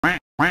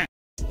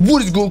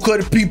What is good,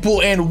 Carti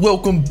people, and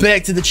welcome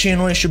back to the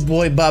channel. It's your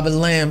boy Baba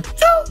Lamb.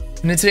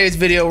 And in today's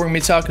video, we're gonna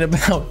be talking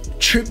about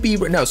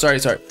Playboi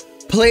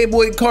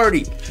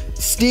Carti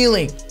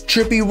stealing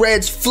Trippie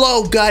Redd's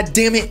flow. God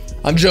damn it!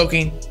 I'm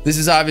joking. This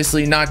is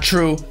obviously not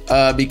true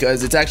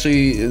because it's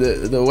actually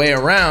the way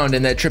around,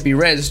 and that Trippie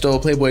Redd stole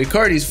Playboi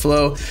Carti's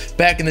flow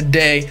back in the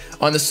day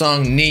on the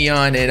song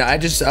N3on. And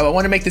I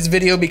want to make this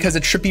video because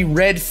a Trippie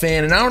Redd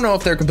fan, and I don't know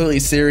if they're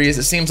completely serious.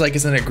 It seems like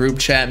it's in a group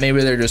chat.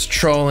 Maybe they're just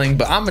trolling,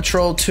 but I'm a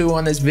troll too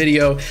on this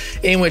video,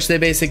 in which they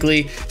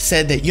basically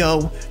said that,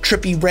 yo,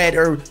 Trippie Redd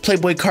or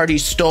Playboi Carti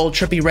stole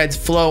Trippie Redd's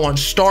flow on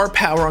Star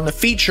Power on the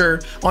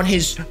feature on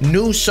his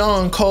new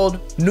song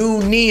called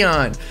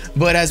N3on.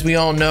 But as we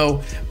all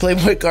know,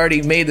 Playboi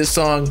Carti made the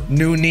song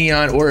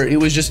N3on, or it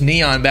was just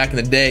N3on back in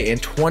the day, in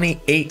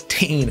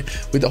 2018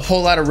 with a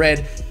whole lot of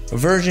red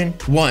version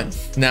 1.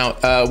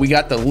 Now we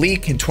got the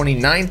leak in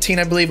 2019,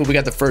 I believe, but we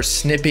got the first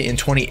snippet in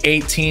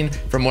 2018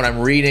 from what I'm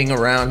reading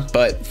around.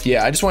 But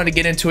yeah, I just wanted to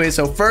get into it.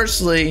 So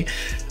firstly,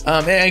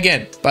 and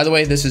again, by the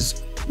way, this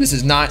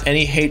is not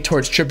any hate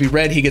towards Trippie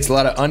Redd. He gets a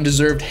lot of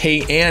undeserved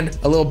hate, and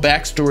a little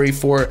backstory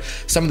for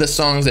some of the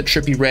songs that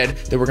Trippie Redd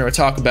that we're going to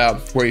talk about,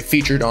 where he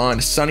featured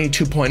on Sunny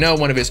 2.0,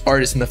 one of his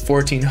artists in the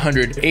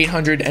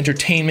 1400-800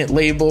 entertainment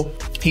label.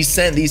 He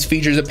sent these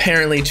features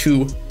apparently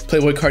to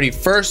Playboi Carti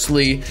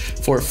firstly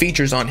for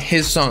features on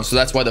his song, so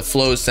that's why the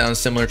flows sound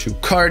similar to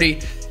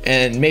Carti.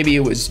 And maybe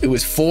it was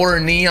for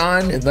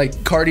N3on, like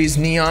Carti's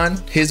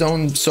N3on, his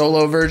own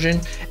solo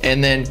version,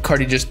 and then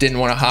Carti just didn't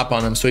want to hop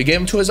on them, so he gave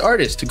them to his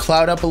artist to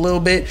cloud up a little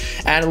bit,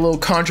 add a little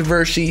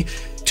controversy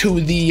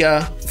to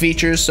the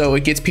features, so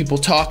it gets people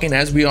talking,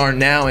 as we are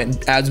now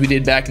and as we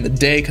did back in the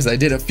day, because I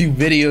did a few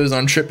videos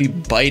on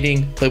Trippie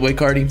biting Playboi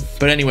Carti.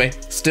 But anyway,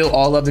 still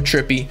all love the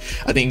Trippie.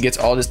 I think it gets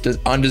all this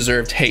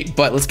undeserved hate.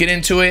 But let's get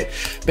into it.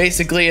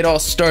 Basically, it all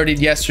started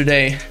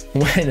yesterday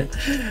when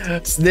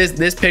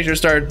this picture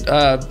started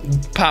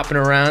popping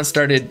around,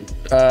 started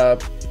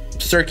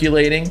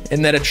circulating,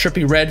 and that a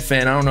Trippie Redd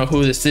fan, I don't know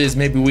who this is,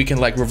 maybe we can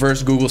like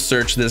reverse Google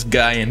search this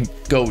guy and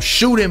go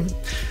shoot him.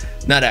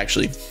 Not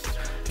actually.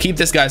 Keep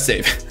this guy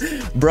safe.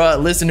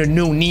 Bruh, listen to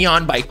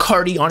N3on by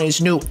Carti on his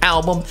new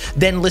album,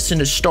 then listen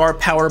to Star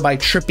Power by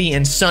Trippie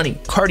and Sunny.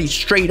 Carti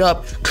straight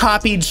up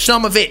copied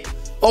some of it.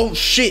 Oh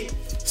shit.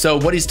 So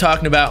what he's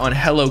talking about on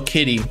Hello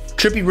Kitty,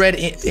 Trippie Redd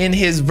in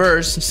his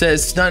verse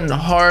says, stunting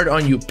hard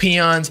on you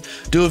peons,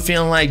 dude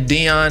feeling like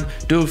Dion,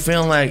 dude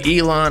feeling like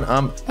Elon,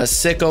 I'm a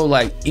sicko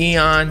like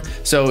Eon.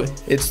 So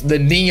it's the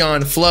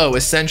N3on flow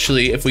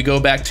essentially. If we go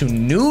back to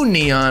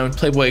N3on,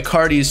 Playboi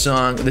Carti's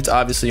song that's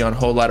obviously on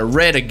Whole Lotta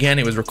Red, again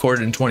it was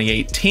recorded in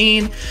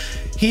 2018,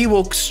 he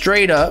will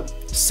straight up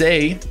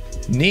say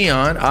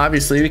N3on,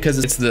 obviously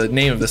because it's the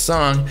name of the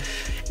song,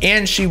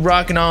 and she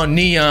rocking on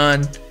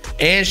N3on,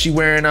 and she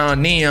wearing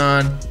on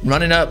N3on,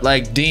 running up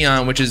like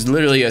Dion, which is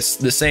literally the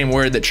same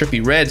word that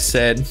Trippie Redd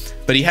said.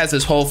 But he has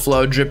this whole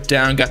flow dripped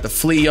down, got the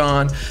flea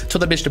on,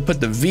 told the bitch to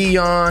put the V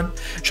on,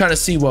 trying to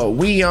see what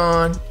we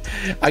on.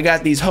 I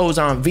got these hoes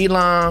on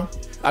V-Long.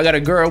 I got a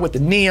girl with the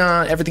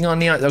N3on, everything on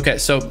N3on. Okay,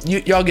 so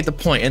y'all get the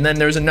point. And then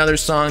there's another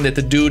song that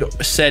the dude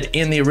said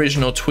in the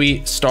original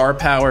tweet, Star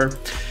Power,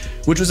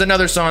 which was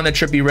another song that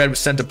Trippie Redd was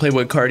sent to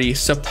Playboi Carti,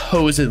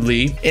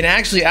 supposedly. And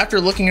actually, after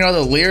looking at all the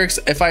lyrics,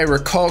 if I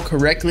recall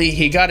correctly,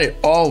 he got it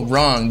all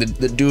wrong.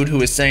 The dude who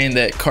was saying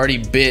that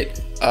Carti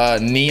bit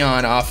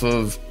N3on off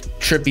of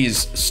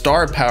Trippie's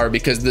Star Power,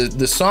 because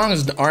the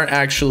songs aren't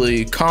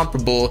actually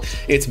comparable.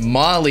 It's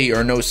Molly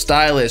or No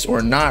Stylist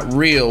or Not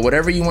Real,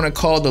 whatever you want to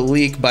call the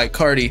leak by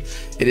Carti,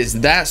 it is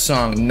that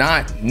song,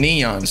 not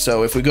N3on.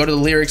 So if we go to the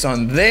lyrics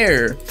on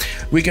there,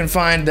 we can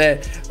find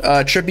that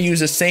Trippie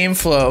used the same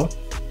flow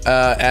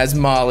as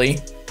Molly.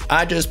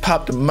 I just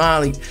popped a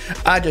Molly,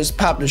 I just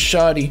popped a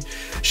shawty,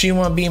 she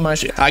wanna be my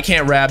shit. I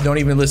can't rap, don't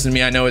even listen to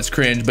me, I know it's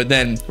cringe. But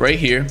then right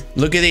here,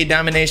 look at they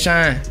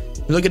domination,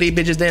 look at these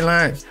bitches, they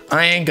lying.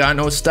 I ain't got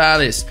no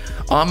stylist,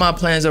 all my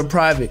plans are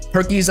private,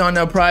 Perky's on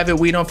the private,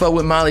 we don't fuck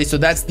with Molly. So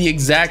that's the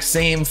exact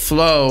same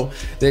flow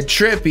that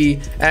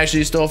Trippie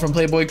actually stole from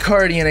Playboi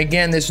Carti. And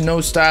again, this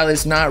No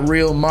Stylist, Not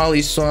Real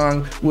Molly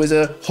song was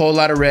a Whole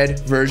Lotta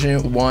Red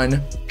version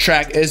 1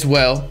 track as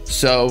well.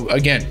 So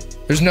again,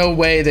 there's no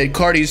way that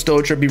Carti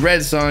stole Trippie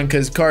Redd's song,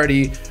 because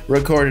Carti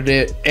recorded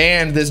it,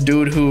 and this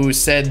dude who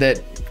said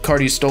that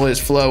Carti stole his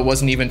flow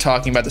wasn't even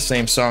talking about the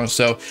same song.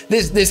 So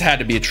this had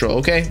to be a troll,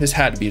 okay? This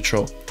had to be a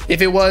troll.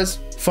 If it was,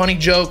 funny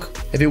joke.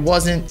 If it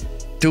wasn't,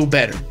 do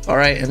better, all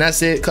right? And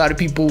that's it, Carti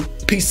people.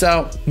 Peace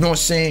out. You know what I'm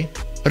saying?